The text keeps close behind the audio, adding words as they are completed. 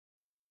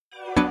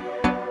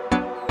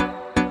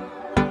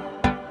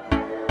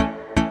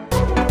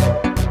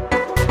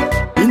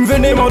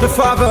name of the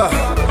Father,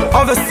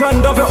 of the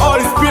Son, of the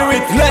Holy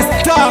Spirit. Let's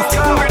start.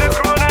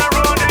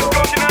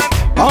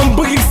 I'm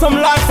bringing some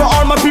light for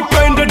all my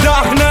people in the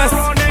darkness.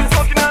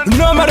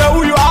 No matter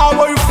who you are,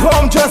 where you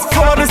from, just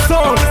follow the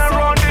song.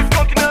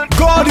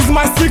 God is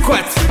my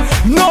secret.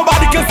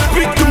 Nobody can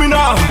speak to me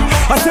now.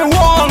 I say 1,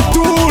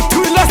 2,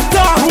 3, let's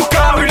start. Who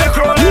carry the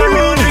crown and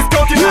run this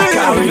continent? Who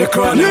carry the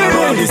crown and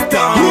run this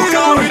town? Who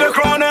carry the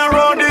crown and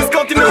run this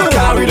continent? Who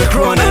carry the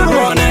crown and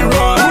run and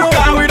run? Who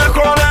carry the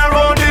crown and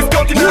run this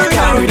continent? Who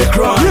carry the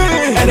crown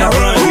and I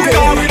run? Who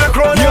carry the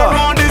crown and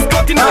run this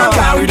continent? Who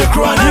carry the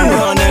crown and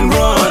run and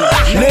run?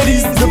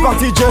 Ladies, the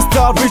party just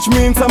started, which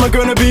means I'm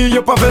gonna be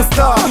your pop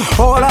star.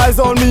 All eyes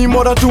on me,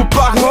 more than 2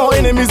 pack. More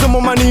enemies on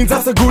my knees,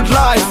 that's a good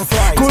life.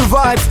 Cool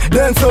vibes,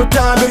 dance all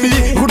time,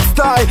 baby. Good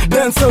style,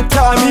 dance all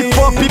time. Hip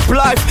hop, hip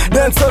life,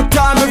 dance all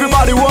time.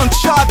 Everybody want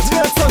shot,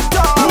 dance all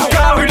time. Who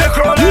carry the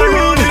crown and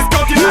run this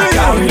continent? Who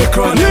carry the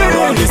crown and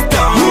run this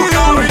town? Who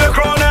carry the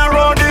crown and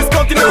run this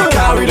continent? Who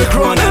carry the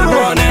crown and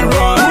run and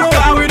run? Who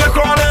carry the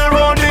crown and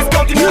run this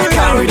continent? Who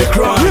carry the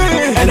crown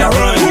and I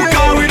run? Who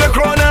carry the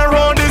crown and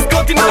run this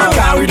continent? Who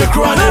carry the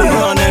crown and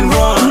run and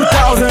run?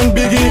 2000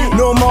 biggie,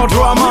 no more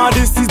drama.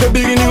 This is the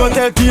beginning, on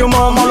tell to your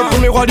mama. Le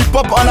premier roi du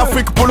pop en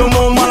Afrique pour le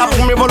moment. La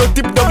première voix, le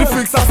type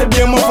d'Afrique, ça c'est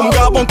bien moi. From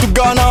Gabon to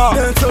Ghana,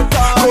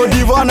 Côte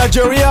d'Ivoire,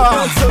 Nigeria,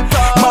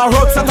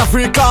 Maroc, South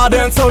Africa.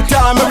 Dance all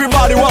time,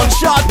 everybody want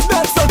shot.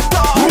 Dance all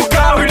time. Who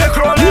carry the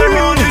crown and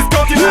run this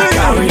continent? Who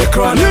carry the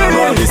crown and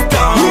run this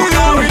town? Who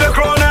carry the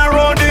crown and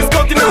run this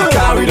continent? Who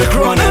carry the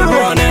crown and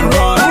run and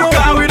run? Who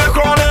carry the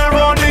crown and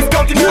run this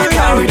continent? Who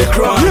carry the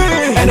crown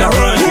and I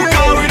run? Who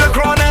carry the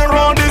crown and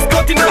run this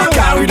continent? Who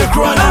carry the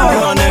crown and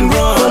run and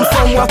run? From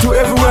somewhere to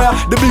everywhere,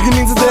 the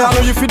beginning's there. I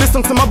know you feel the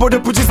song, so my body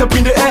put up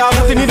in the air.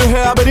 Nothing in the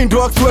hair, but in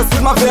drugs, to with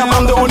my fam.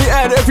 I'm the only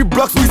head, every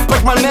block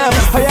respect my name.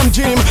 I am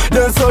Gim,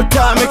 dance all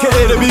time,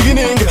 aka the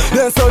beginning.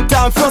 Dance all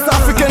time, first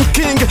African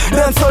king.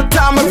 Dance all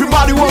time,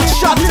 everybody want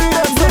shot.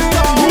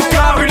 Who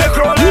carry the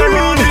crown and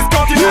run this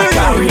continent? Who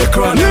carry the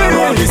crown and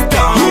run this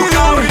town? Who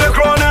carry the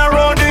crown and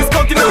run this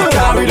continent? Who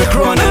carry the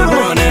crown and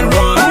run and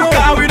run? Who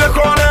carry the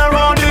crown and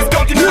run this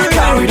continent? Who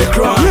carry the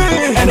crown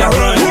and I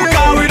run? Who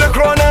carry the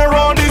crown and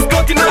run this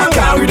continent? Who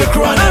carry the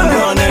crown and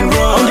run and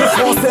run? Anglais,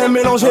 français,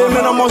 mélangé,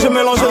 maintenant manger,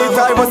 mélanger les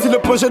tailles. Voici le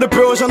projet de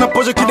PO, j'en ai un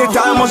projet qui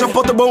détaille. Moi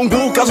j'apporte bon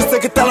goût, car je sais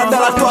que t'as la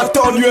dalle à toi.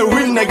 Told you a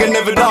real nigga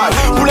never die.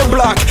 Pour les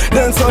blacks,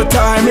 dance all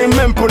time. Et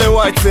même pour les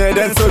whites, c'est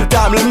dance all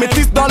time. Les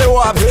métis dans les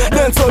waps,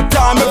 dance all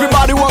time.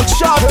 Everybody want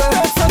shot.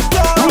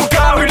 Who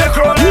carry the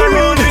crown and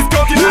run this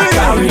continent? Who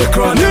carry the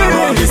crown and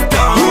run this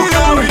town? Who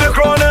carry the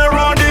crown and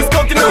run this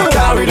continent? Who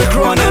carry the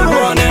crown and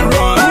run and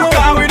run? Who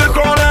carry the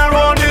crown and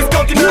run this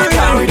continent? Who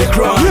carry the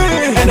crown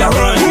and I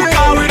run? Who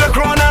carry the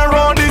crown and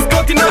run this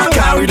continent? Who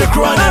carry the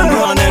crown and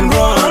run and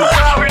run? Who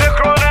carry the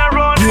crown and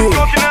run this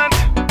continent?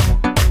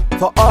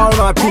 For all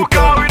my people,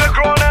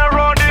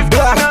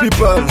 black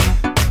people,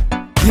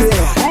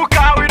 yeah. Who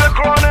carry the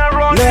crown and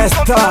run? Let's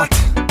start.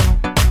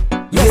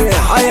 Yeah,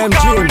 I am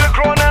Gim.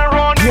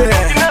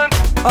 Yeah.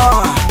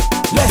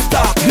 Let's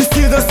start. This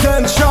is the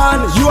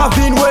sunshine you have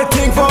been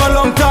waiting for a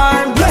long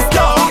time. Let's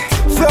start.